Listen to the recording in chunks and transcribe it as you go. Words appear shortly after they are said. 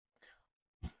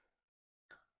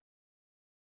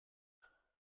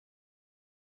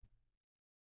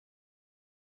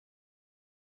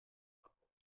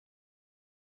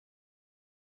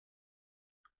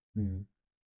Mm.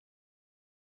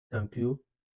 Thank you.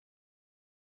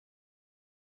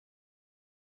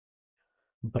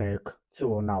 Break.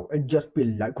 So now it just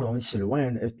feels like Ronnie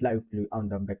Sylvain is likely on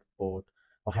the back foot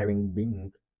or having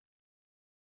been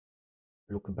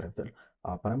Luca Brecel,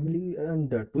 primarily in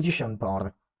that position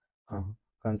for uh,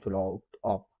 control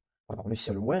of Ronnie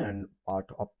Sylvain part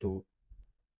up to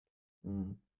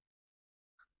mm,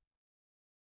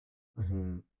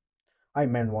 mhm. I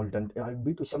mean, Walton, I'll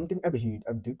be to something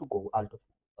ability to go out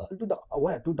to the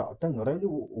away to the thing really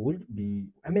would be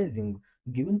amazing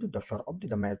given to the short of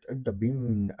the match at the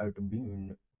being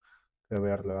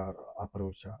where the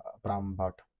approach from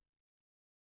but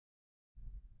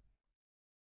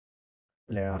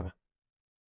player.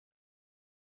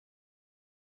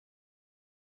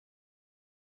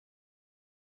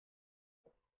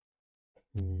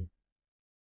 Mm,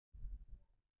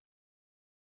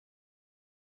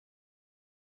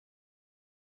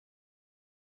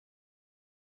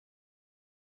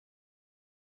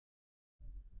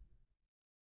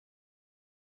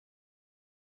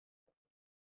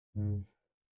 mm.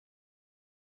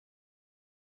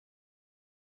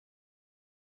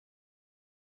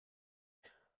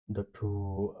 The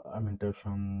two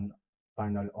imitation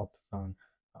final option.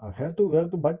 Here to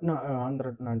but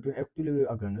 190 actually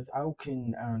against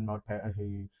Auction and not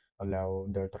he allow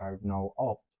that right now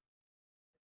up.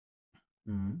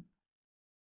 Mm,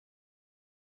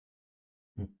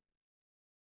 mm,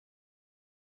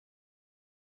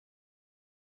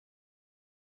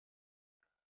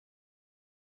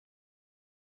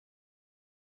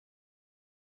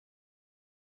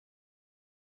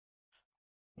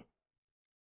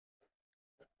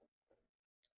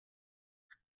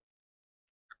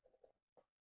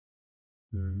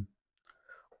 mm.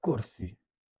 Corsi.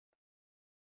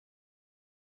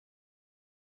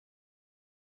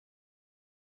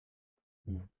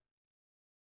 Mm.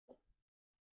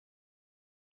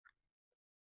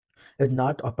 It's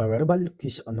not a favorable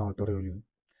kiss, not really.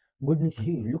 Goodness,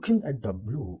 he looking at the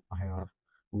blue hair.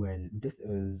 Well, this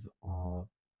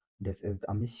is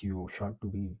a miss you shot to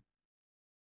be.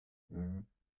 Mm,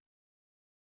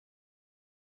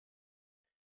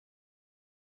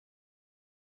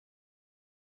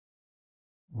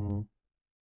 mm,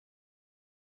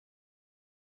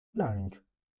 blind.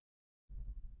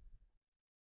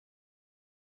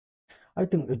 I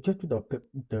think it's just the fact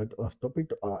that stop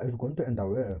it is going to end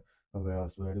away.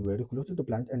 Was very close to the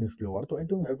plant and it's slower. So I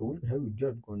don't have to have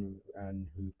just gone and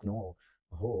he know.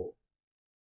 Oh,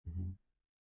 mhm,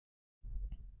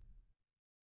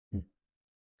 mm,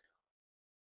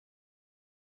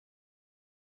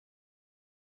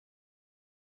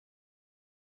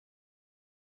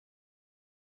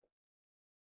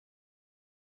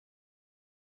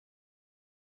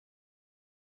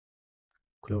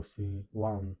 closely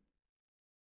one.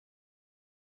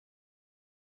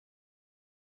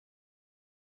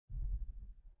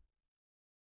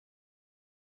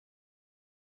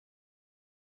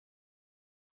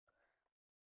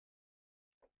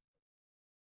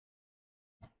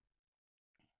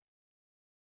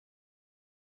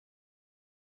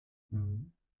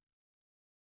 Mm,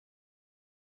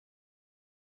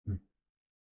 mm,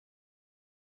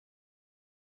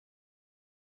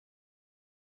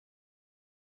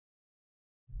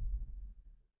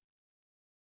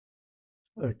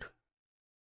 eight.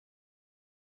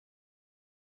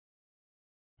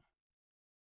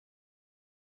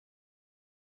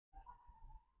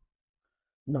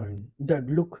 Nine. That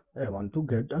look, I want to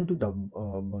get onto the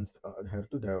buns here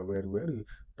to the very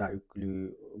tightly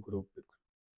group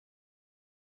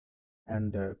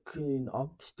and the queen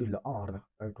of still are.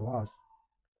 It was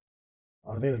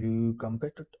a really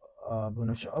competitive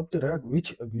bonus of the red,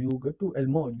 which you get to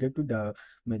almost get to the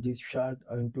magic shot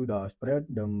into the spread,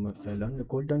 the salon,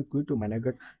 golden quit to manage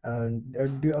it, and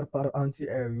at the upper ansi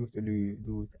usually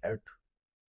do at.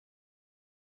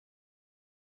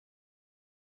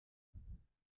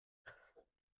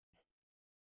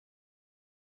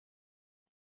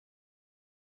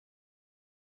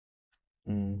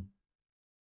 Mm.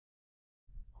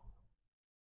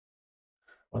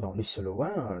 But only solo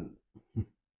one.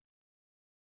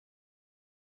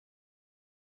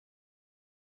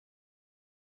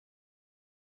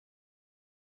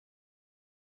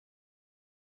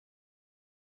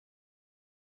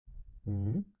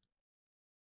 Mm.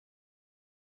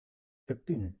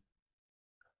 15.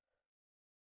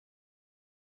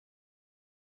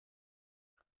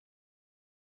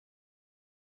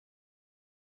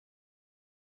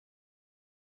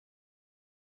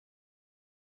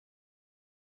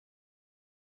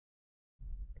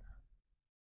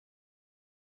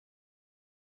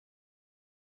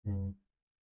 Mm.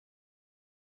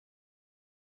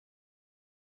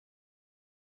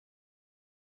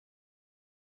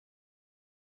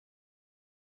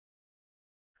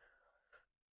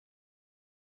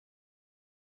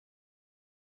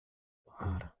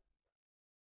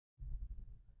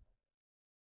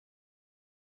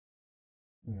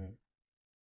 mm,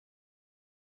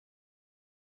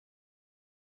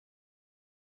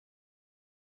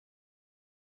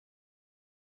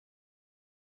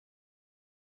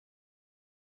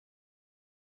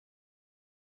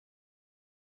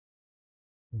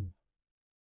 mm.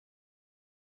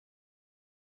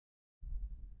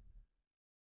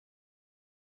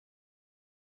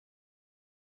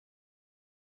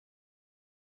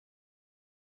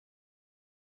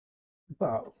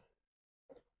 But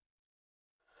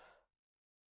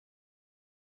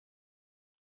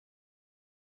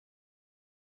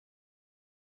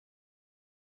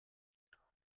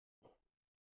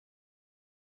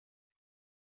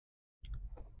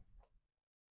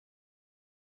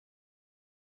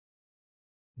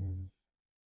mm.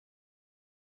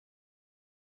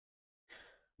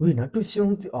 We not to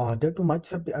soon that too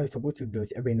much of the I suppose it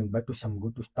does even but to some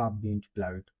good to stop being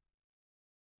played.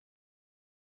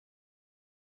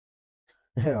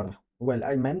 Here, well,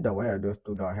 I meant the way those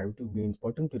to the have to be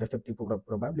important to the safety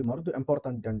probably more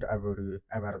important than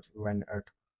ever when it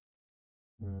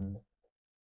mm,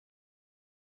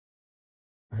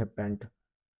 happened.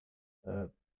 Uh,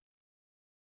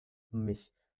 Miss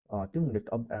think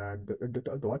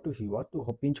that what to see what to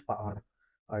pinch power.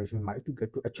 I might to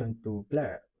get to a chance to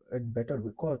play it better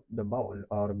because the ball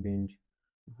or bench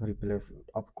replace it.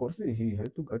 Of course, he has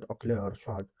to get a clear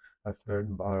shot. A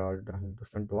spread but he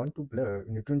doesn't want to play.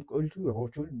 And it is also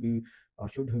how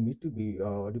should he need to be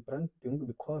different thing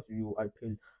because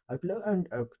I play an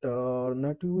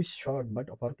alternative shot, but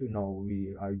apparently now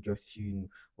we I just seen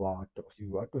what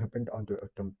happened on the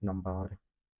attempt number.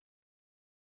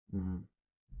 Mm,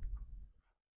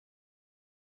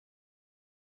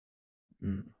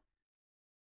 mm,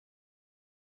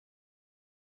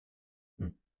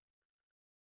 mm.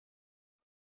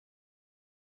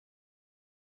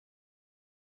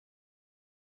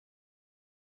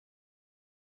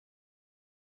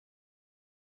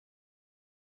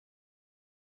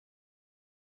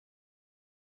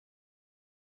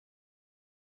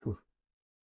 Phew.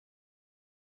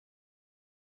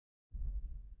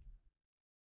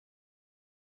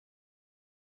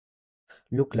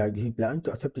 Look like he planned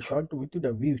to accept the shot with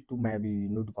the view to maybe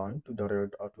not going to the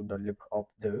red or to the lip of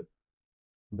the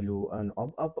blue and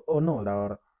up oh no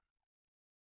the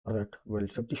red well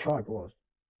accept the shot was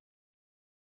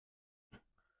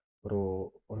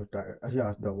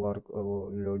yes the work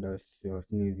loaders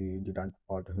sneezy didn't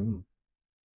part him.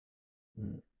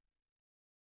 Mm.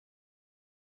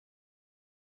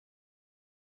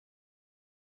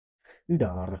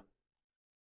 Idar.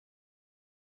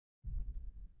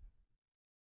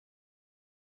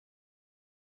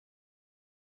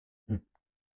 Mm.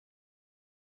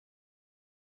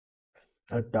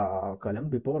 At the column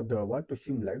before the what to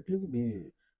seem likely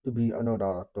to be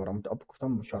another to ramp up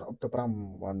some sharp up the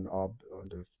pram one of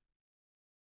this.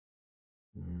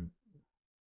 Mm.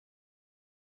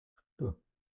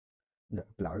 The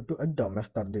applied to Edda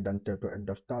Master didn't to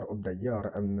Edda Star of the Year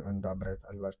and the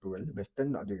Brecel was 12 best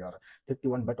 10 of the year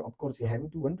 51 but of course he having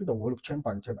to went to the World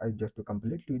Championship I just to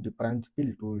completely different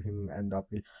skill to him and the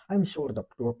appeal. I'm sure that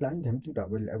to applying him to the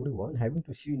well everyone having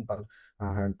to see in per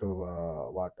and to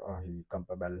what he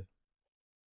capable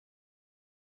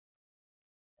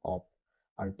of.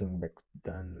 I think back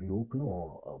then Luke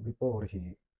no before he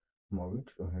moved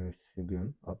his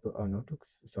game up not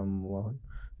someone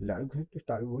like his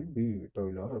style would be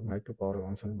Taylor might power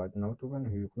Johnson but not when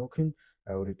he knocking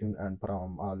everything and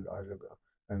from all angles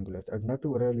and not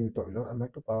really Taylor I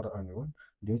might power anyone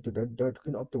due to that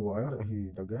kin of the wire he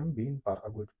the game being par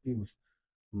a good fuse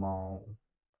now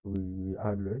we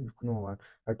always know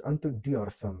at until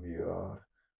there some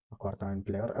a part-time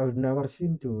player. I've never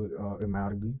seen to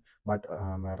emerge, but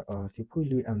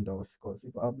secretly and those because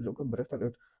if I look at Brecel,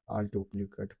 it all to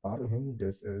click at for him.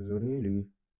 This is really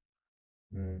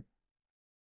mm,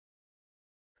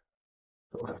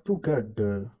 to get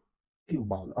the few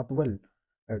ball up well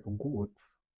at good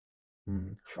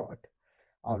shot.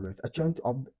 Always a chance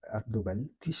of at the well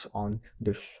kiss on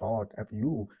the shot if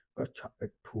you catch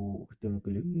it too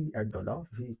quickly at the last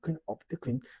second of the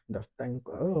queen the tank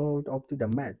out of the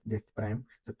match this prime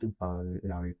the ball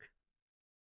like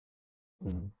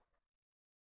mm,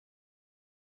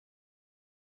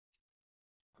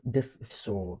 this is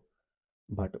so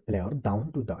but player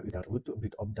down to the either with a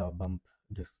bit of the bump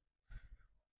this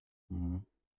mm,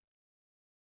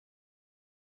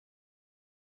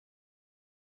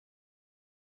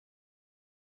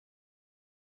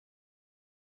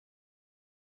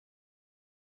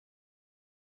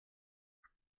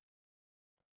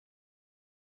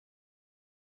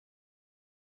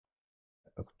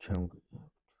 a chunk,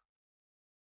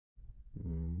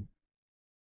 mm,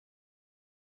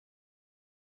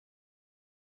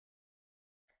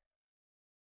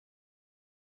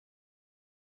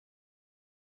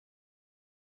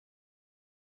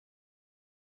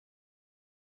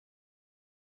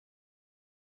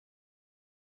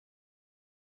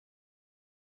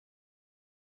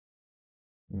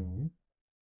 Mm.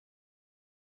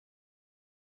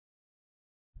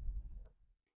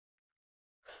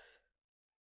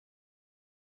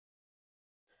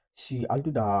 See,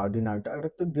 although the night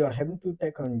director, they are having to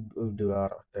take on the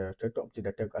set up to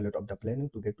the take a lot of the planning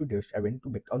to get to this event to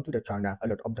get onto the China. A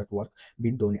lot of that work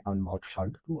being done on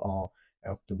outside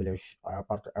to believe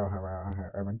part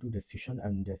event to decision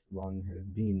and this one has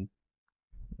been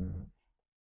mm,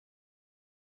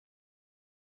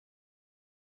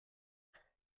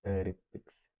 very fixed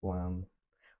one.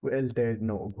 Well, there's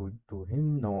no good to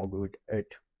him, no good at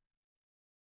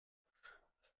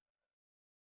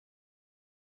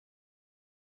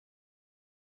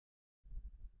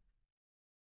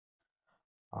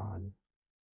all.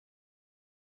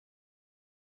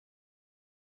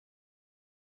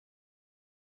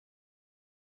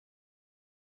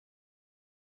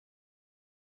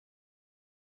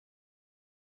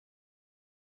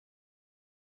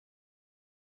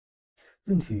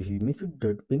 Since he missed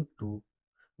that pink too,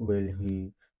 well,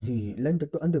 he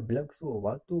landed on the black so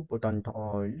what to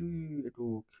potentially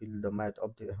to kill the match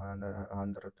of the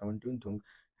 117 to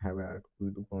have a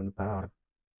good one power.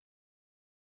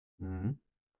 Mm.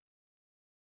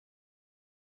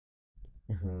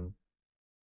 Mhm.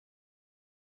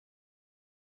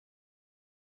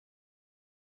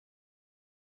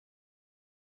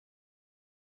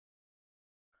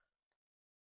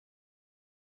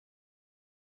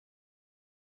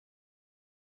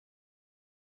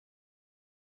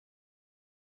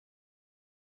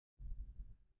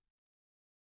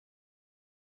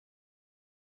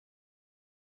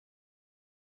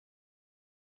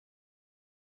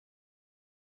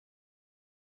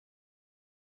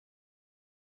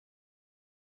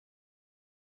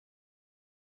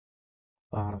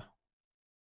 Power.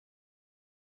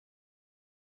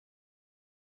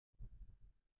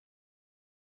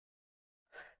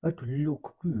 It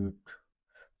look good.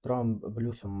 Trump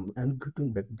Blossom and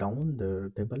getting back down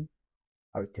the table.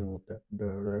 I think that the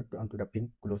red and the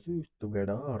pink closest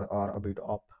together are a bit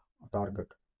up target.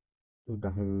 To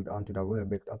the head onto the way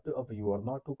back up if you are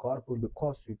not too careful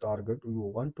because you target you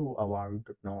want to avoid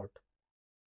not.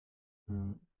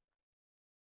 Mm.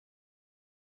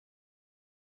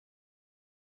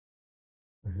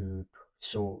 Head.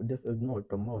 So this is not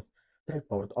the most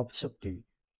straightforward of safety.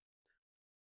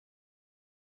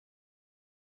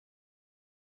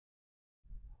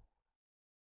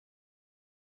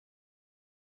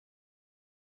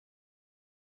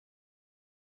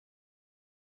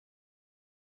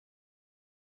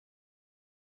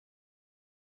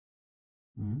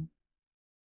 Mm.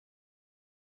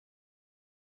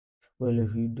 Well,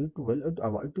 he did well at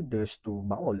avoided this to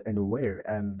ball anywhere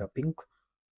and the pink,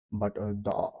 but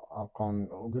the con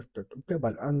gifted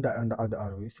table and the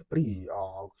other is pre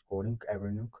scoring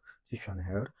avenue session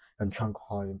here and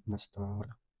Shanghai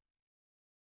master.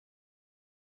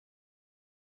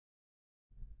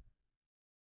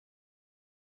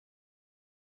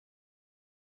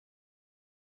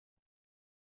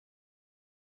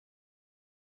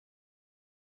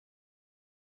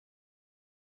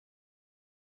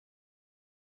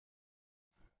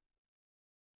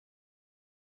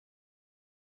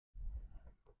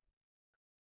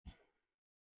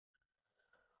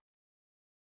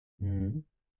 Mm.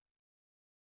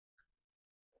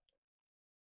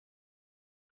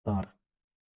 Par.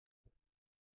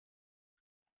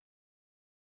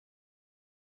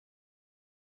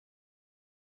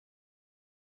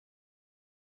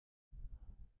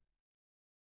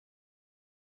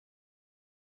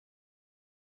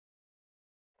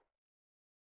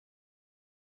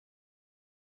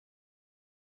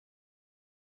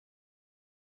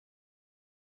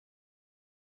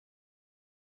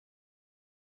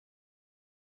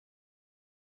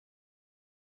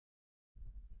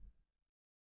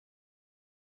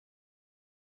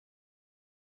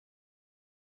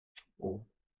 Oh.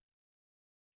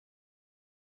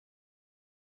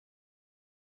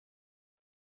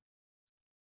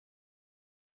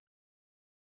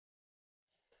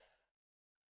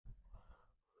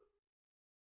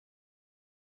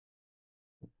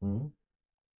 Mm.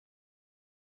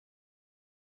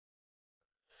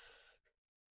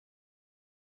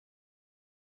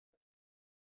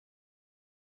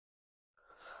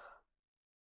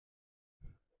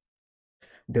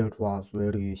 That was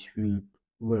very sweet,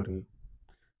 very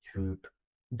sweet.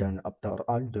 Then after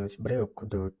all this break,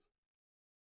 the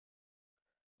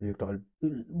little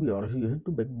we are here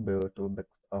to back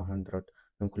 100,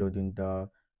 including the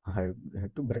high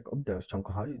had to break up the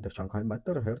Shanghai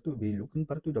matter here to be looking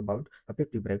part to the about a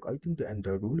 50 break. I think the end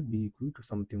will be quick to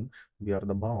something where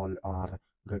the ball or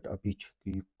get a pitch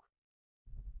kick.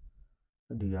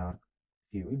 They are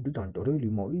See, it didn't really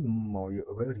my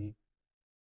very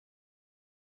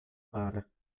hard.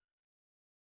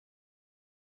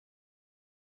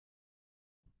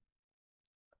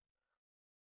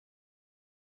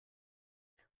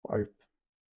 I,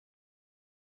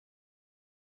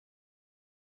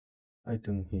 I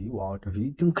think he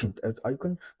thinking as I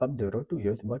can up there to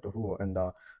yes, but who and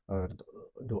uh,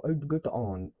 do I get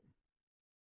on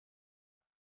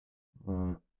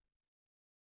uh,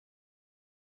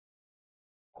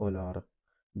 collar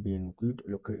being good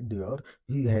look there.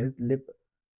 He has lip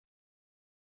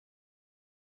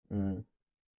um,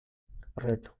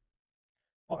 red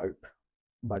pipe,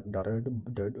 but the red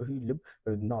that he lip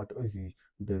is not easy.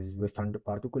 This wasn't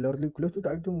particularly close to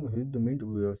I think his the main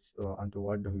was and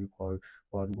what he called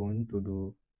was going to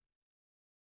do.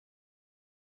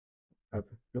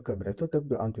 Look, Brecel took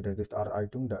the anti-resist I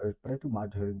think that is pretty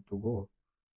much has to go.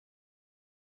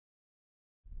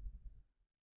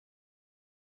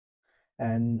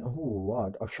 And who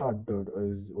what a short dude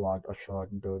is what a short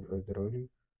dude is really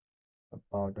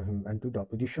about him and to the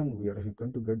position where he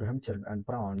going to get himself and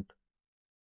brand.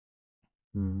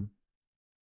 Hmm.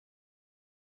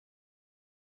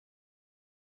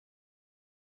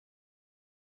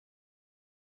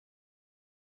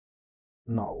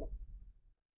 Now,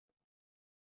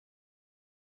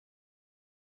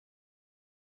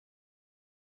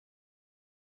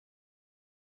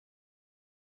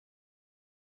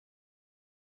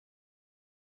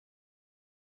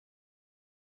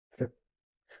 so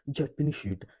just finish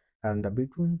it and the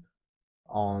between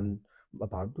on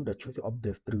about to the choice of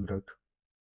this three right.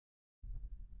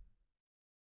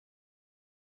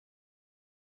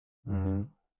 Hmm.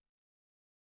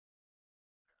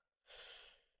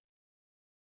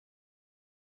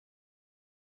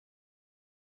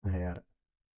 Yeah,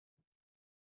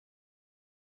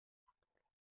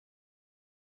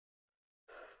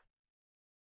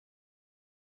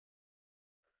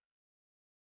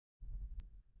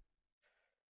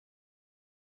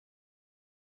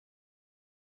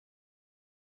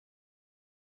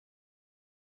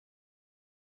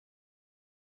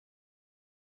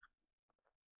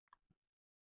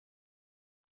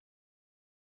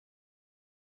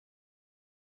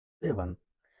 seven.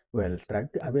 Well,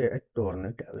 strike away at turn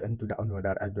it into the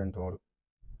another adventure.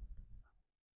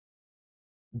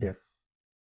 This.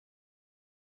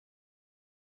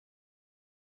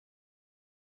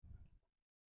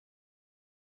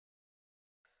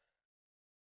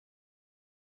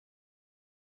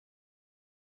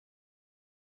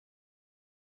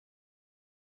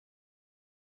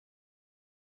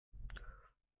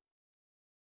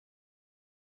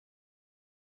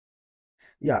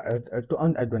 Yeah, to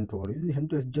an adventure, him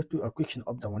to is just a question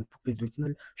of the one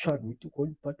positional shot which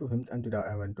could put to him and to the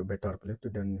event to better place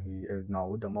than he is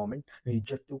now. The moment he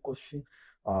just to question,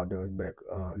 there was break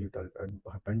little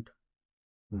happened.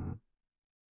 Hmm.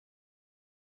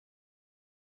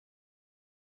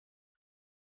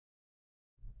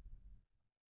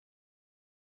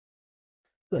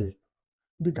 Well,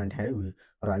 didn't have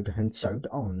a right hand side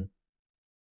on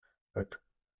it.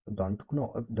 Don't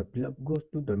know if the club goes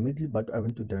to the middle, but I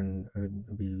want to then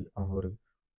be a hurry.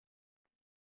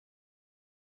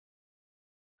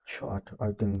 Shot.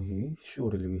 I think he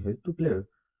surely has to play.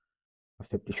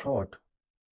 Except the shot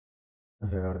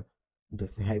here, this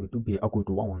have to be a good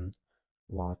one.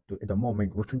 What at the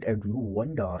moment wasn't as you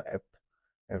wonder if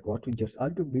it was just a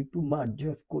little bit too much,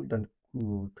 just couldn't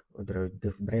could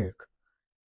this break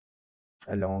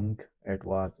along. It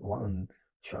was one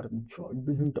short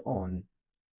behind on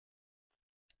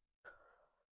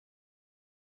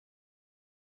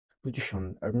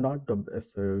position and not the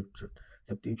best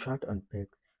safety shot and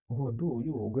picks. Oh, do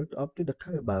you get up to the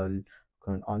table?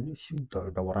 Can only see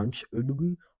the orange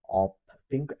edge of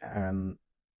pink and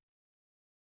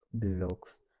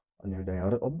blocks on the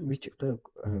other of which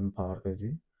took him part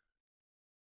the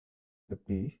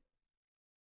piece.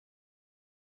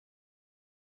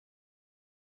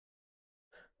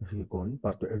 He going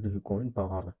part he going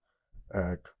part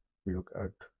at look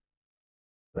at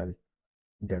well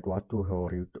that was too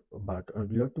hurried but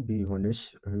let to be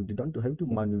honest he didn't have to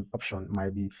money option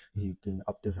maybe he can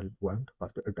up to help one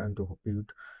but it and to it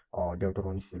that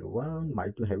one still one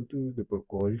might have to the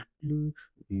cold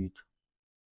it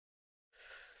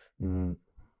mm,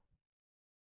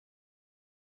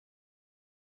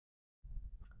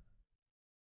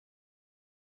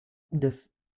 this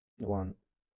one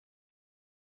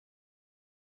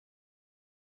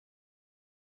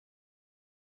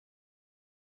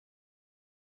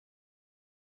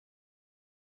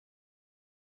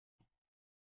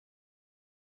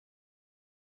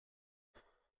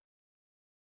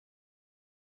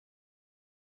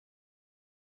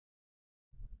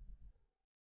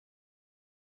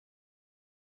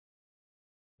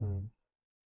mm,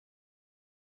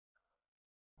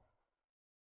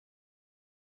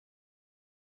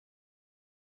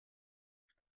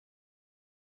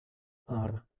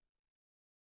 are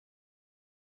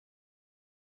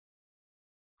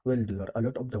well there a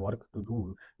lot of the work to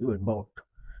do you will both.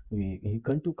 We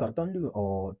can to certainly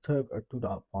take to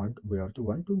the point where to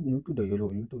want to new to the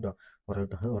yellow into the red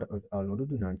hair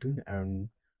already 19 and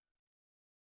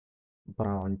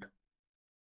brand.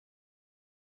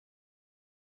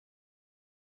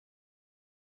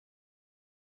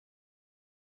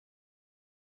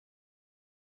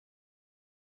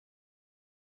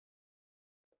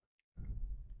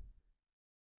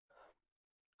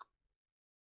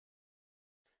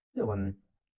 The one.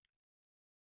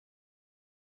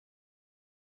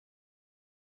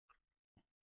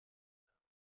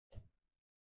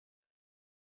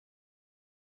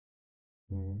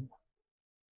 Mm,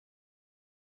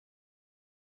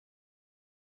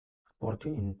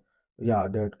 14. Yeah,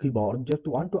 that keyboard just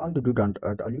want to undo that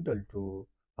a little to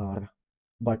uh,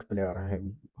 but player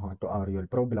have to a real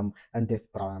problem and this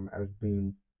prime has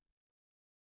been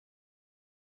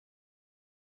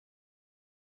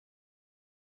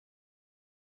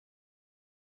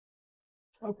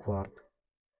awkward.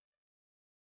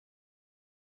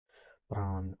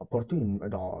 Prime 14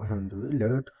 the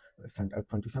handled sent a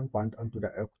 27 point into the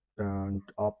extent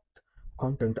of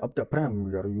content of the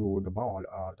prime where you the ball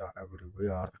are the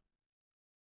everywhere.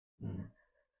 Mm.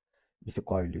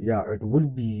 Basically, yeah, it will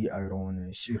be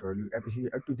ironic. Surely, if he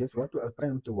actually just want to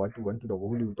attempt to want to went to the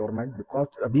Holy Tournament because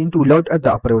being too loud at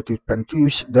the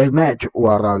participants the match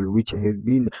overall, which has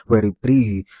been very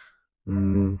pre.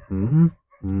 Mm-hmm.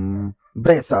 Mm.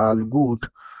 Brecel, good.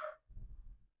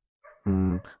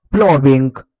 Mm.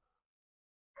 Plowing.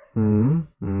 Mm.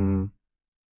 Mm.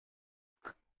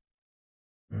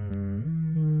 Mm.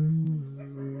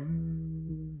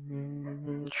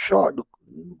 Shot,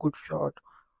 good shot.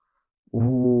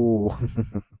 Ooh.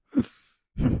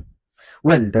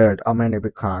 Well, that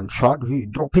American shot, he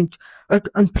dropping it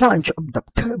and plunge up the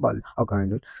table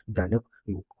again. Then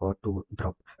you got to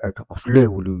drop it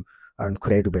slowly.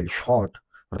 Incredible shot,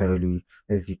 really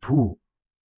easy too.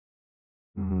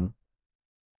 Mm,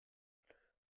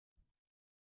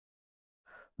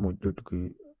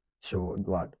 Mujudki. So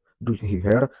what do you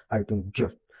hear? I think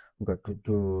just got to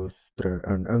just try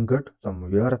and get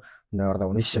somewhere near the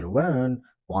initial 1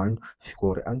 point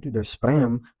score into the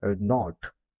spam not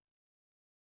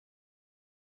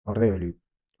really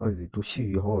easy to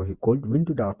see how he could win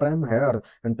to the prime here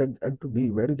and then it to be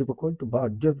very difficult to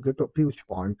but just get a few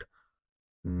point.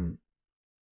 Mm.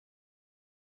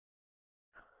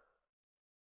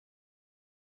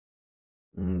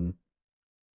 Mm.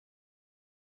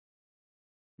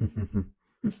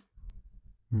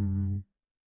 Mm.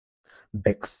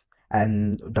 Bex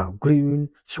and the green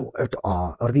so it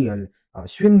are real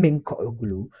swimming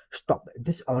glue stop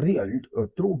this are real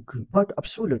true but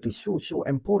absolutely so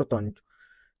important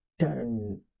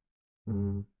then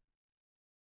mm,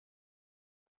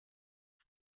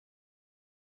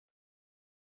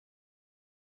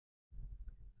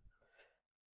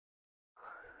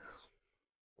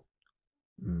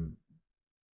 mm,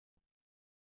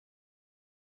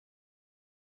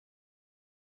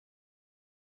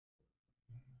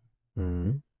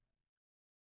 mm.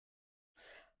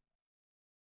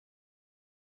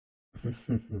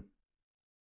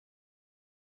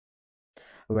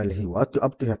 Well, he was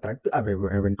up to the track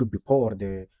even to before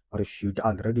the Rashid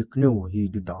already knew he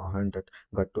did the hand that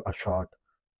got to a shot.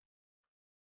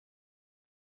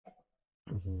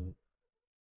 Mhm.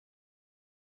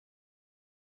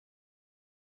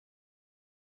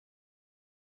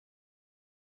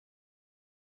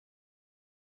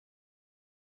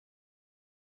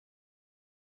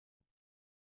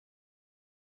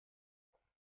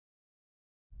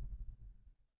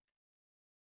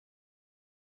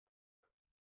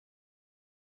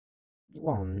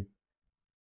 One,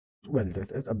 well,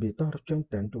 this is a better chance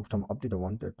than to sum up to the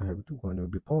one that I have to go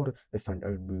before I send a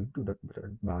to that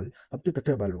ball up to the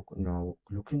table now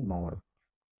looking more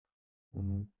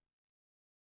mm,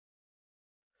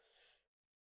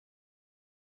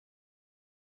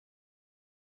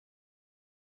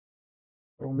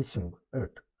 promising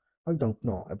it. I don't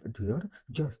know if it here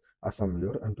just as some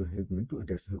year and to help me to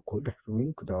this could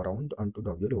swing the round onto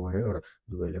the yellow hair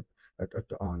develop at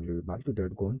the only ball to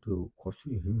that going to cost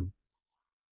him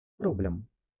problem.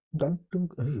 Don't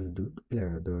think he did play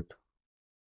that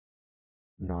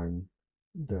 9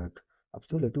 that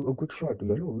absolutely a good shot.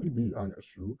 Yellow will be an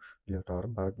issue later,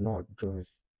 but not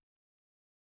just.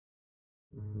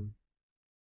 Mm,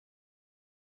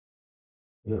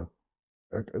 yeah,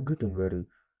 it getting very.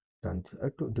 And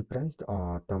to different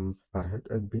terms perhaps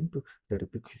has been to the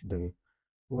depicts the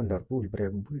wonderful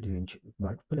brave range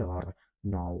but player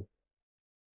now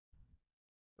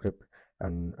grip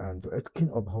and the skin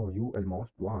of how you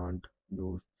almost want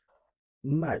you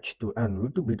match to end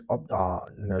with a bit of the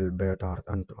nail better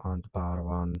and power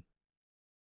one.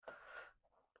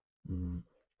 Mm.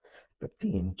 The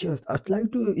thing just a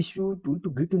slight issue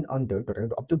to get in under the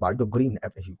red of the by the green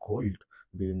as he called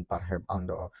being perhaps on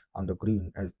the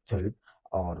green itself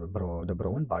or the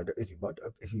brown by the is but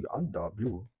if he on the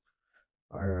blue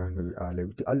and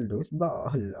like the others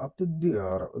but after they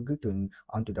are getting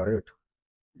onto the red.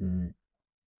 Mm.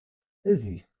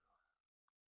 Easy.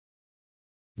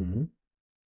 Mm.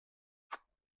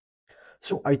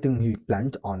 So I think he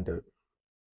planned on the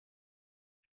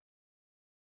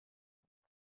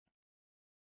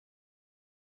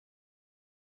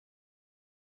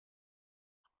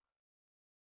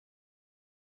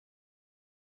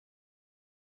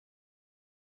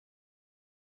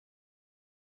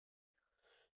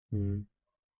mm,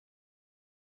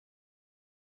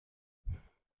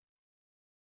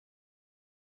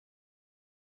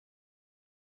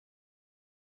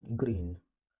 green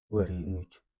very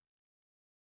neat.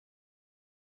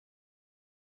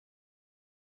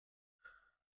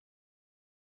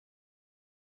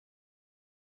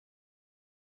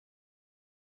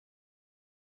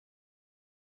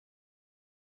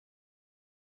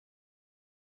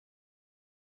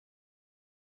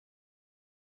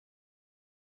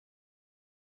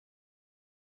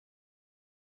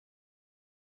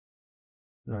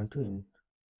 19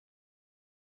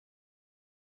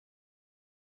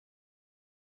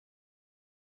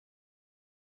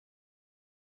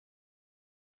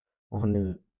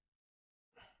 only.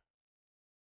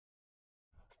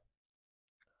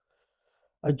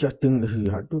 I just think he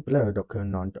had to play the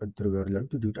not trigger like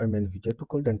to do it. I mean, he just to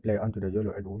call and play onto the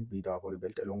yellow. It would be the whole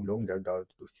belt along long that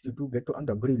to get to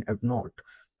under green if not.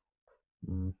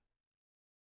 Mm,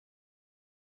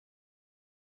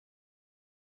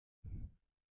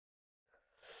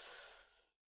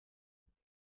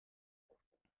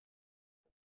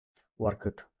 work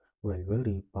it well,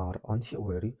 very far on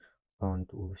very on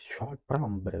to short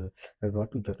from I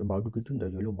got to just about to get in the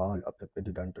yellow ball up the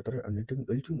didn't anything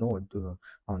else you know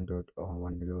on that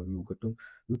one you get to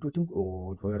you to think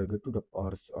oh where I get to the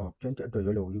pars change at the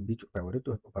yellow you beach favorite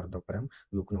to for the pram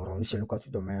you can Ronnie Shanghai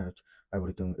the match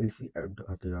everything else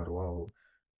at there wow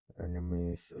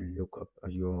enemies look up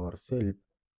yourself.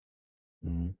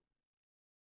 Mm,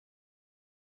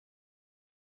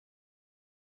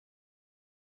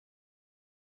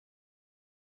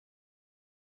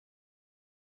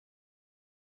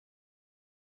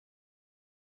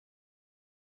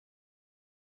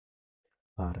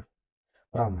 are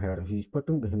from here he's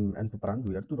putting him into front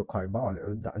where to the high ball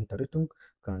the interesting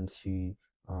can see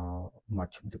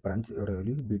much difference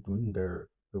really between the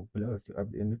two players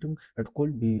anything it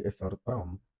could be a sort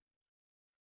from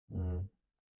mm,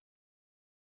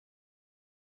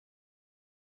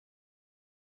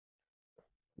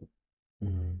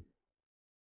 mm,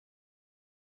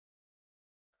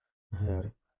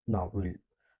 here now we'll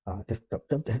just stop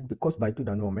them then because by to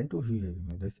the moment to he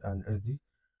this and as the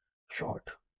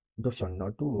shot the sun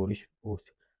not to risk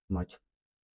much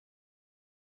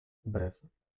breath.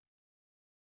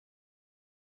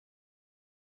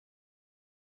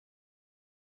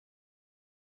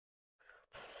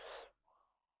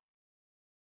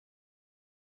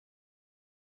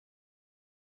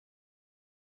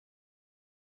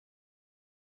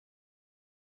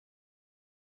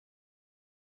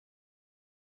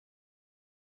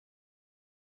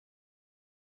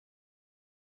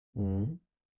 Mm,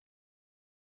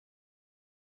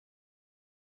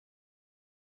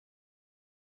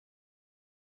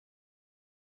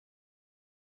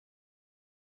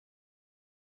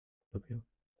 okay.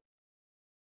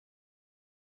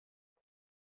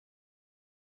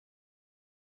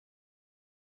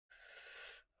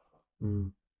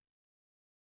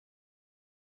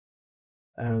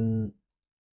 Mm.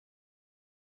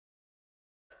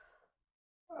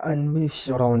 And Miss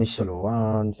Ronnie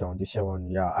Sloan, 77,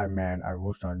 yeah, I mean, I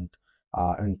wasn't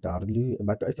entirely,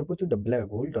 but I suppose the black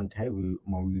hole don't have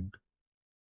moved.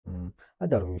 Mm.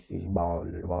 Otherwise, the ball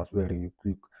was very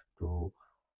quick to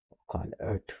call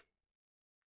it.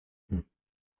 Mm.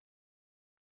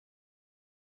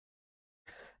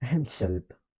 Himself.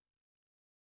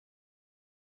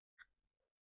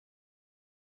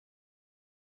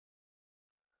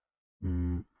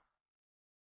 Mm.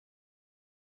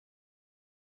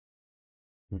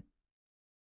 Mm.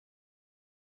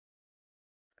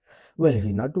 Well,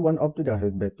 he not one up to the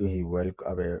head, but he well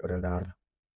away radar.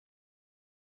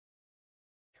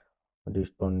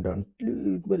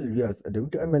 Despondently, well, yes,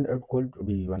 I mean, it could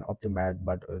be one of the match,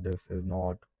 but this is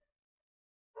not.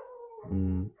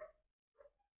 Mm.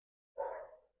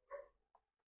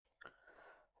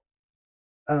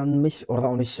 And Miss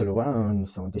Ronnie Silvan,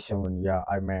 77, yeah,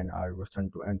 I mean, I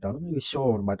wasn't entirely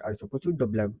sure, but I suppose the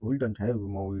black wouldn't have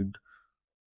moved.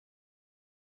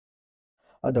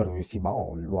 Other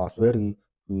ball was very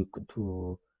weak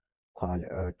to call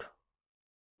it.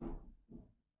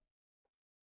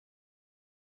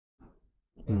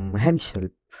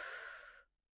 Himself.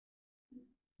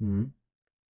 Mm.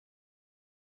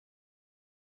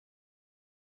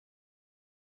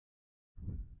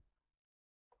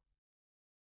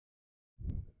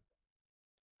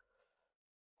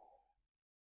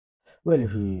 Well,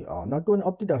 he not one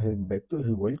opted his back to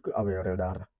he walk away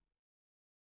radar.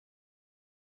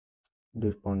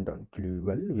 Despondently,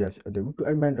 well, yes, I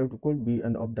mean, it could be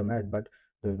an of the match, but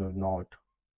this was not.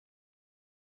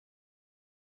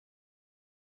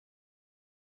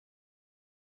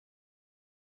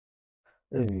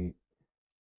 Uh,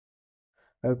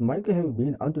 It might have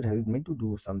been under help me to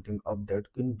do something of that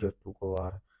kind just to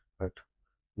cover it,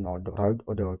 not right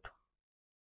or that,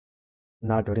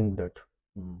 not ring that.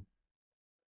 Mm.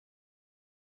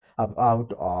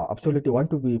 Out, absolutely want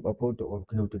to be a part of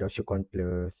to the second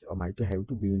place, or might have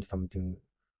to be in something.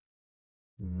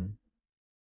 Mm.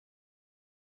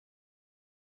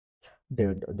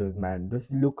 The man, just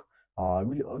look,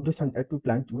 will just an to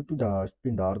plan to the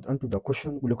spinner and to the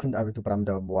cushion looking away to from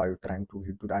the boy trying to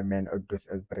hit to the man just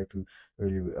as break to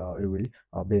will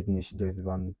business this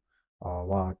one.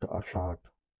 What a shot!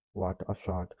 What a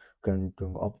shot! Can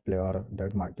to up player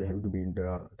that might have to be in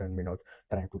there 10 minutes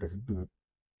trying to hit to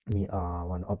me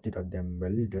one object of them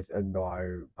well just as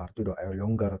the part to the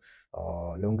longer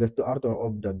longest order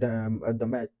of the dam at the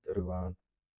match everyone.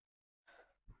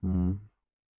 Hmm.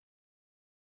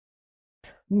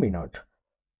 Minute.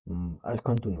 I'll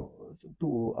continue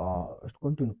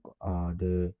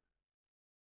the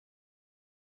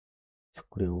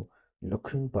screw,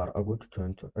 looking for a good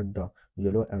chance at the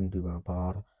yellow and the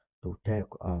bar to take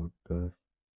out the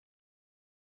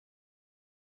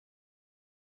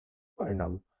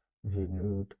final. He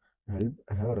need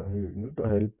he need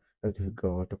help as he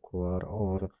got a core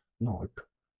or not.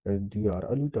 As they are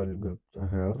a little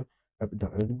gift here, if the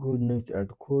goodness it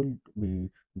could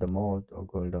be the most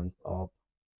golden of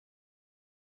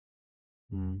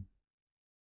mm,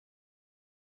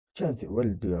 chance.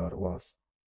 Well, there was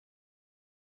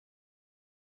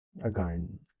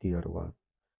again, there was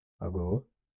ago.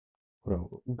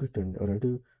 Getting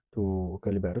ready to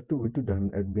calibrate to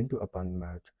them had been to upon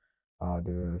match.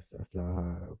 The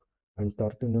and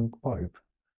starting pipe.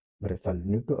 Brecel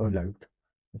need to alight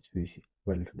species.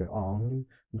 Well, the only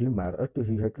glimmer at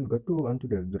he had to get to unto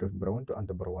the dress brown to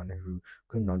under brown who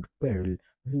cannot pale.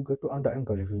 He got to under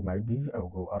ankle he might be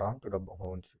go around to the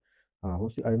bones.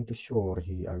 Who's I am too sure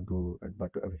he I do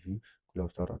but if he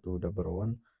closer to the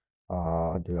brown.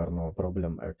 There are no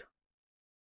problem at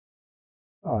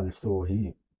also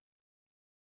he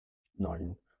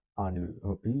nine and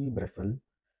P Brecel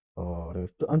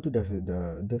rest unto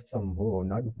the somehow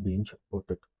not being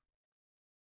supported.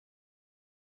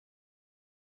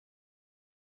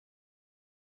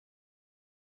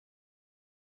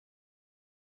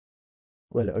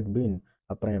 Well, it been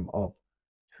a prime of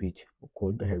which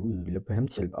could have left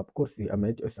himself. Of course, the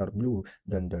image is are blue,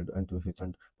 then the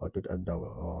enthusiasm parted at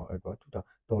the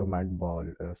torment ball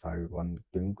side one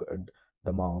thing at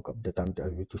the mark of the time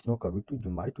which is no cover to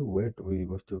Jumai to wait we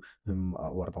was to him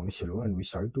work on Shiloh and we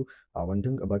started to one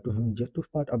thing about to him just to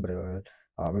start a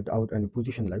without any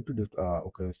position like to just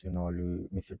occasionally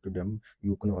miss it to them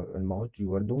you can and mouth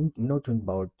you are don't nothing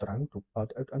about trying to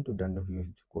part it and to then he is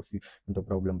because the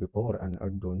problem before and I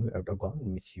don't know ever gone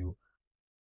miss you.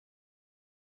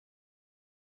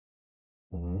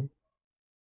 Mhm.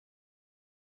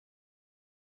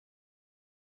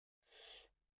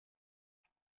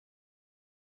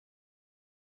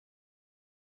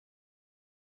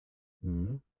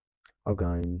 Mhm.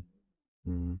 Again,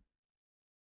 mm,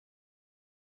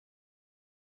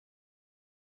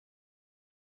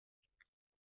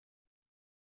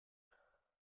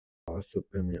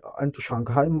 supremely. And to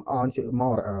Shanghai, and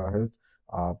more his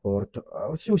port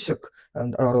Susik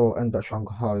and Arrow and the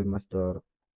Shanghai master.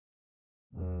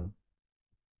 Mm,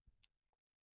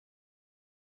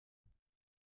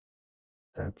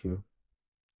 thank you.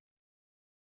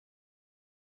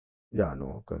 Yeah,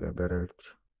 no,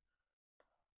 collaborate.